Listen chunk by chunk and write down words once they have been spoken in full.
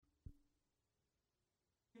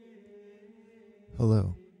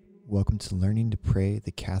Hello, welcome to Learning to Pray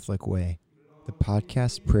the Catholic Way, the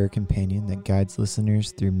podcast prayer companion that guides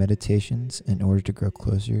listeners through meditations in order to grow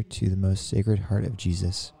closer to the most sacred heart of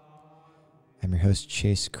Jesus. I'm your host,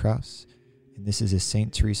 Chase Krause, and this is a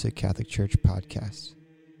St. Teresa Catholic Church podcast.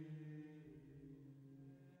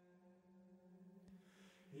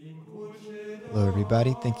 Hello,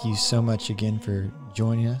 everybody. Thank you so much again for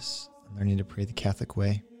joining us on Learning to Pray the Catholic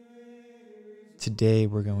Way. Today,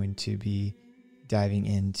 we're going to be diving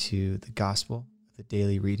into the Gospel of the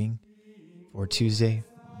daily reading for Tuesday,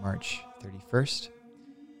 March 31st.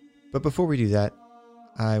 But before we do that,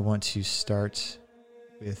 I want to start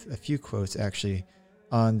with a few quotes actually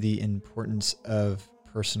on the importance of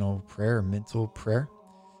personal prayer, or mental prayer.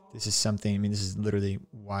 This is something, this is literally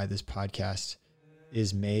why this podcast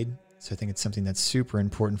is made. So I think it's something that's super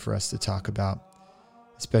important for us to talk about,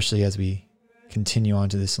 especially as we continue on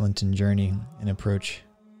to this Lenten journey and approach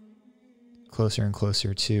closer and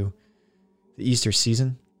closer to the Easter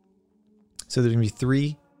season. So there's going to be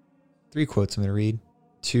three quotes I'm going to read.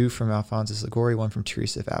 Two from Alphonsus Liguori, one from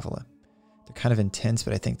Teresa of Avila. They're kind of intense,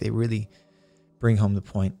 but I think they really bring home the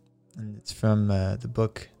point. And it's from the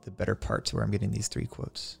book, The Better Parts, where I'm getting these three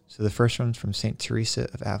quotes. So the first one's from St. Teresa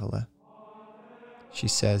of Avila. She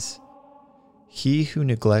says, "He who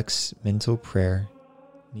neglects mental prayer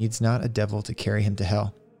needs not a devil to carry him to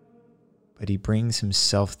hell, but he brings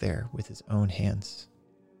himself there with his own hands."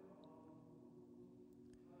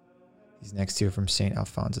 These next two are from St.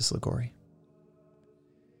 Alphonsus Liguori.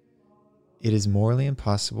 "It is morally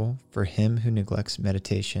impossible for him who neglects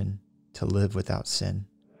meditation to live without sin."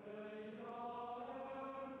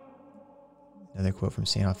 Another quote from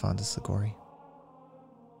St. Alphonsus Liguori.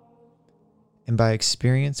 "And by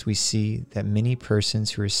experience we see that many persons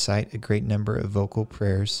who recite a great number of vocal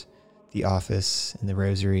prayers, the office, and the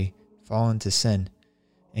rosary, fall into sin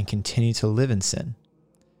and continue to live in sin.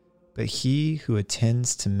 But he who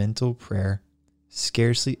attends to mental prayer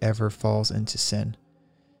scarcely ever falls into sin,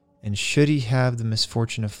 and should he have the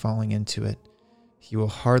misfortune of falling into it, he will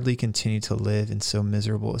hardly continue to live in so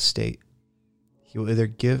miserable a state. He will either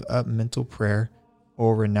give up mental prayer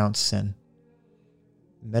or renounce sin.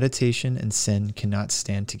 Meditation and sin cannot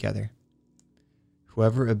stand together.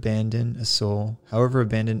 However abandoned a soul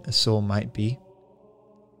might be,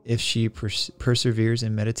 if she perseveres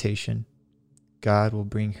in meditation, God will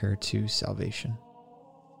bring her to salvation."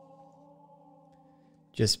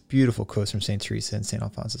 Just beautiful quotes from St. Teresa and St.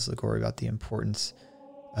 Alphonsus Liguori about the importance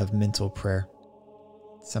of mental prayer.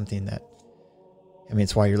 Something that,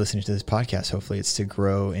 it's why you're listening to this podcast. Hopefully it's to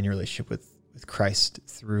grow in your relationship with Christ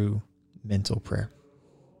through mental prayer.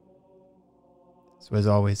 So as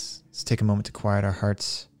always, let's take a moment to quiet our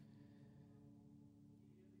hearts.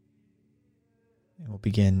 And we'll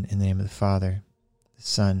begin in the name of the Father, the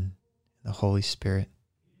Son, and the Holy Spirit.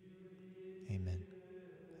 Amen.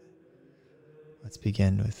 Let's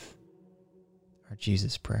begin with our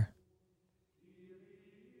Jesus prayer.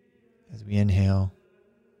 As we inhale,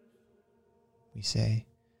 we say,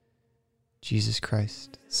 "Jesus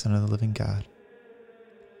Christ, Son of the living God."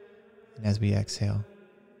 And as we exhale,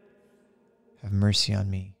 "Have mercy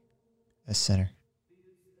on me, a sinner."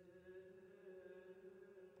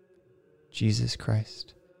 Jesus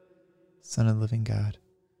Christ, Son of the living God,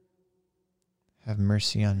 have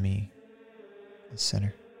mercy on me, a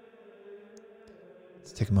sinner.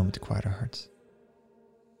 Let's take a moment to quiet our hearts.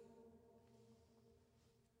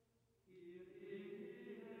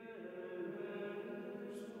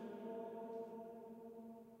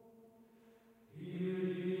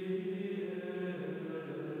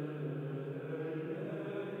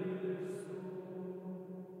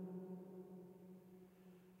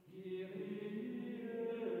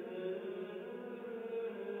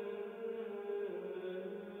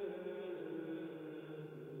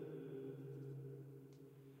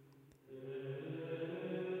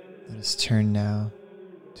 Let us turn now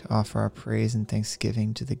to offer our praise and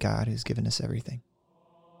thanksgiving to the God who's given us everything.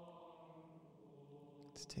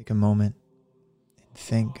 Let's take a moment and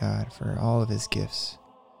thank God for all of his gifts,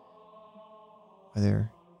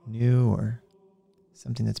 whether new or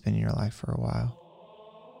something that's been in your life for a while.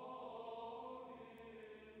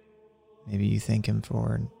 Maybe you thank him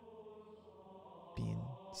for being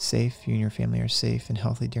safe. You and your family are safe and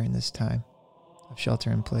healthy during this time of shelter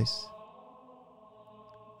in place.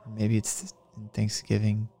 Or maybe it's in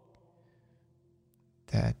Thanksgiving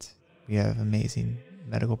that we have amazing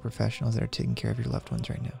medical professionals that are taking care of your loved ones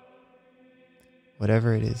right now.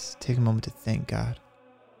 Whatever it is, take a moment to thank God,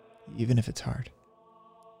 even if it's hard.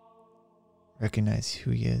 Recognize who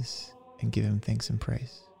he is and give him thanks and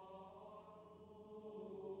praise.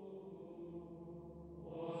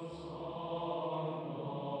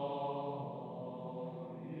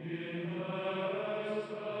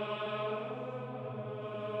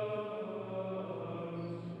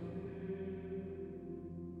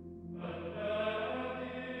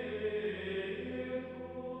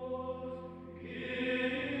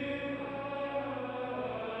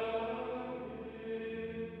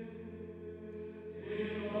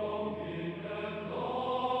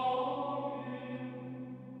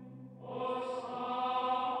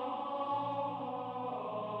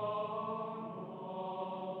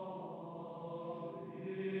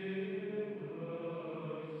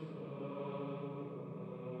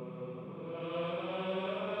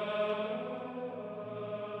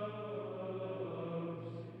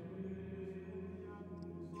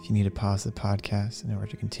 you need to pause the podcast in order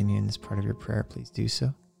to continue in this part of your prayer, please do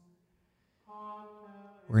so.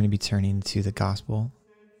 We're going to be turning to the Gospel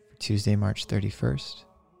for Tuesday, March 31st,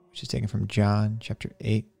 which is taken from John chapter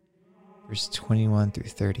 8, verse 21 through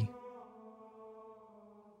 30.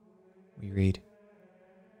 We read,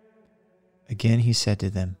 "Again he said to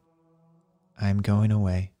them, I am going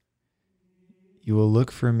away. You will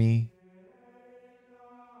look for me,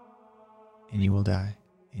 and you will die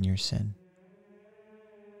in your sin.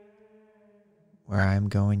 Where I am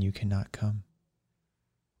going, you cannot come."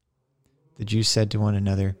 The Jews said to one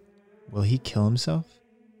another, "Will he kill himself?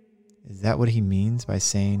 Is that what he means by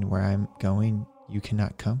saying, 'Where I am going, you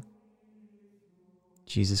cannot come'?"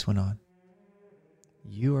 Jesus went on,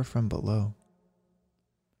 "You are from below.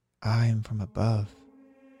 I am from above.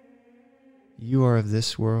 You are of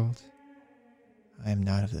this world. I am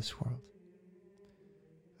not of this world.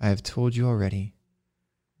 I have told you already,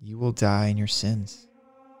 you will die in your sins.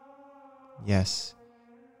 Yes,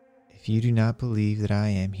 if you do not believe that I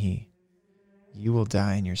am he, you will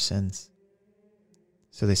die in your sins."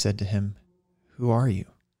 So they said to him, "Who are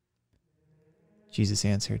you?" Jesus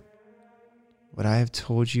answered, "What I have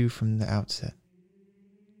told you from the outset.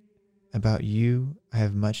 About you I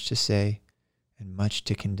have much to say and much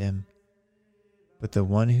to condemn. But the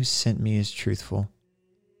one who sent me is truthful,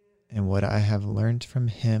 and what I have learned from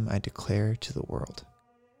him I declare to the world."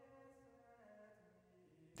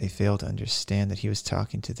 They failed to understand that he was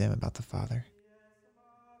talking to them about the Father.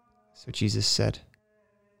 So Jesus said,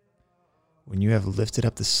 "When you have lifted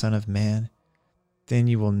up the Son of Man, then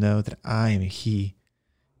you will know that I am he,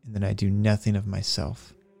 and that I do nothing of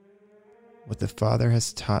myself. What the Father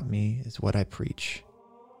has taught me is what I preach.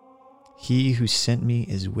 He who sent me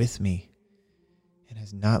is with me, and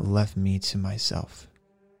has not left me to myself.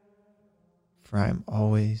 For I am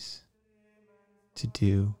always to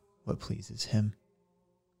do what pleases him."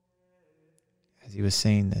 As he was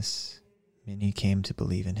saying this, many came to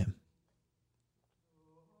believe in him.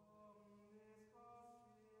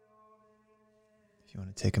 If you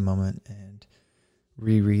want to take a moment and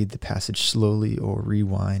reread the passage slowly or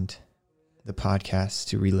rewind the podcast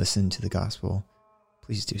to re-listen to the gospel,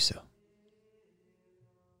 please do so.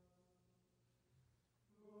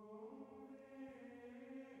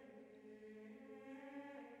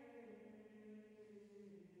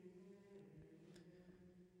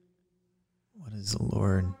 What is the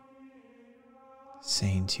Lord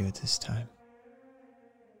saying to you at this time?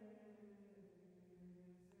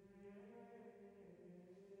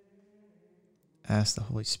 Ask the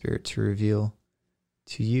Holy Spirit to reveal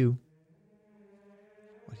to you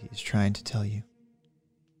what he is trying to tell you.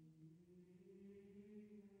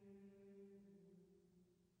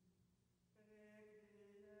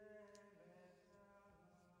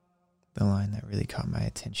 The line that really caught my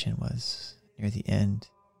attention was near the end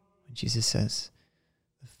when Jesus says,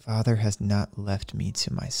 "The Father has not left me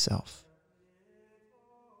to myself."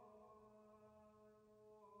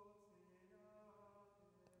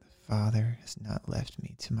 The Father has not left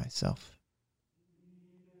me to myself.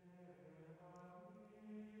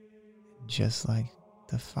 Just like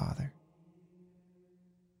the Father,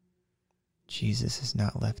 Jesus has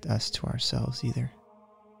not left us to ourselves either.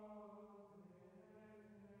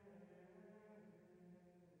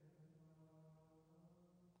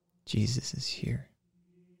 Jesus is here.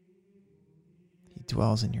 He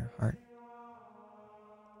dwells in your heart.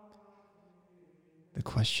 The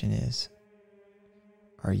question is,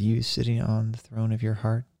 are you sitting on the throne of your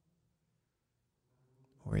heart?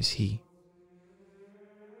 Or is he?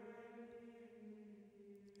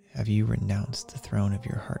 Have you renounced the throne of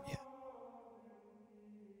your heart yet?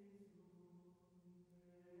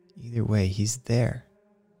 Either way, he's there.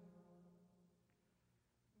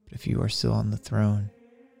 But if you are still on the throne,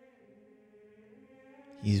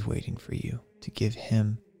 he's waiting for you to give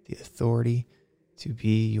him the authority to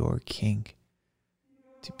be your king,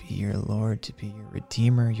 to be your Lord, to be your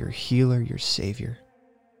Redeemer, your healer, your Savior.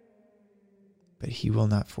 But he will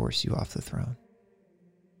not force you off the throne.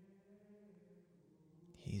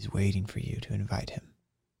 He's waiting for you to invite him.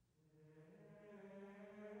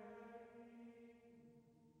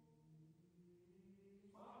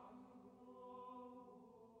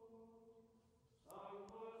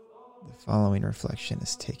 The following reflection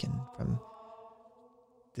is taken from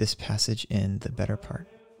this passage in The Better Part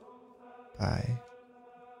by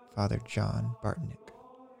Father John Bartnick,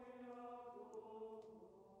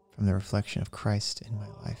 from the reflection of Christ in my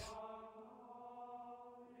life.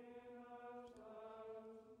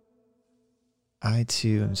 I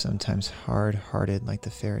too am sometimes hard-hearted like the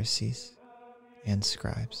Pharisees and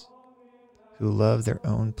scribes, who love their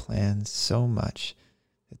own plans so much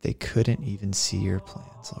that they couldn't even see your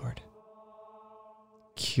plans, Lord.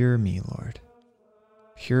 Cure me, Lord.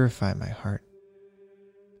 Purify my heart.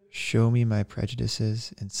 Show me my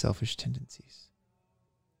prejudices and selfish tendencies.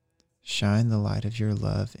 Shine the light of your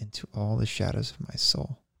love into all the shadows of my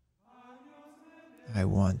soul. I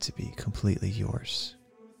want to be completely yours.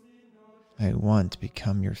 I want to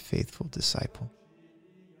become your faithful disciple,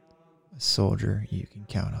 a soldier you can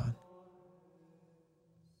count on.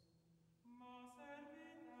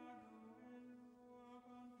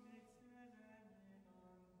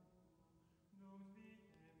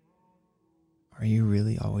 Are you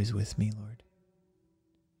really always with me, Lord?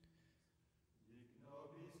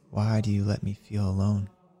 Why do you let me feel alone?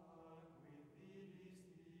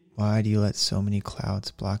 Why do you let so many clouds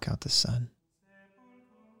block out the sun?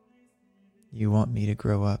 You want me to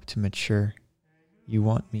grow up, to mature. You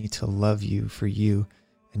want me to love you for you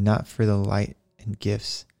and not for the light and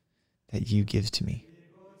gifts that you give to me.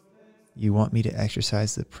 You want me to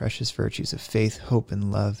exercise the precious virtues of faith, hope,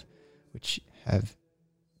 and love, which have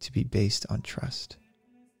to be based on trust.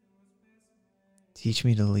 Teach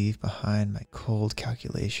me to leave behind my cold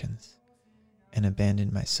calculations and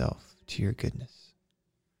abandon myself to your goodness.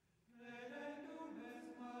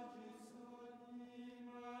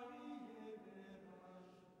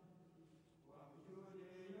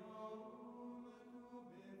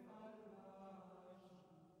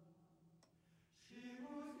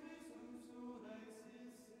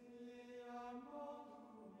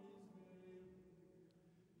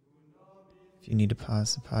 If you need to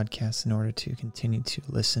pause the podcast in order to continue to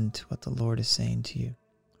listen to what the Lord is saying to you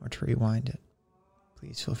or to rewind it,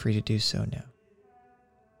 please feel free to do so now.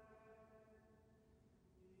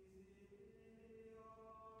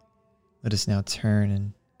 Let us now turn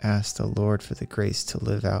and ask the Lord for the grace to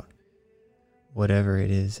live out whatever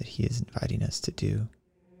it is that He is inviting us to do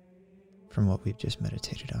from what we've just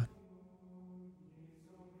meditated on.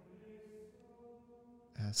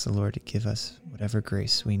 Ask the Lord to give us whatever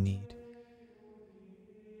grace we need.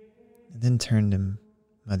 And then turn to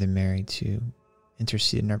Mother Mary to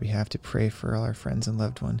intercede on our behalf, to pray for all our friends and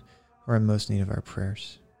loved ones who are in most need of our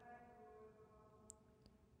prayers.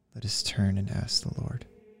 Let us turn and ask the Lord,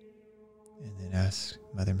 and then ask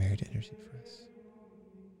Mother Mary to intercede for us.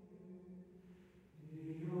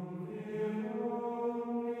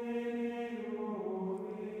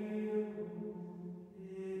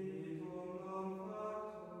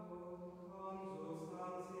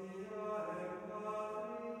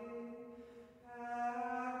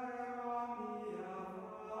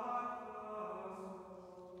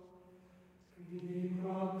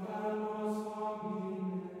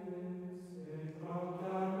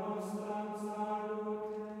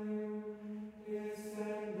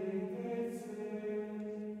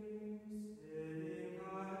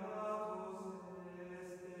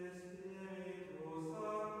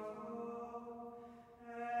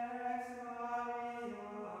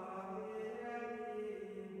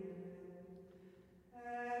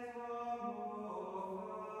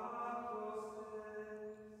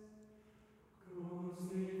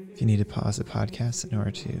 If you need to pause the podcast in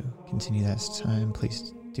order to continue that time,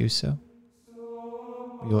 please do so.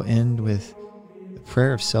 We will end with the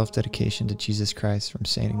prayer of self-dedication to Jesus Christ from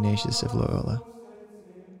St. Ignatius of Loyola.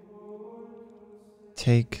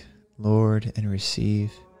 Take, Lord, and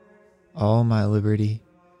receive all my liberty,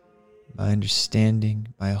 my understanding,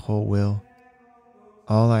 my whole will,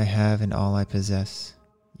 all I have and all I possess.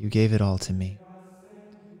 You gave it all to me.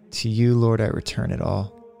 To you, Lord, I return it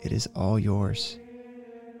all. It is all yours.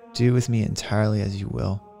 Do with me entirely as you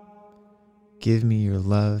will. Give me your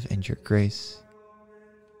love and your grace.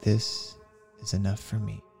 This is enough for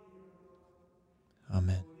me.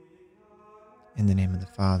 Amen. In the name of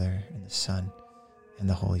the Father, and the Son, and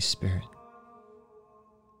the Holy Spirit.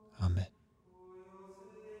 Amen.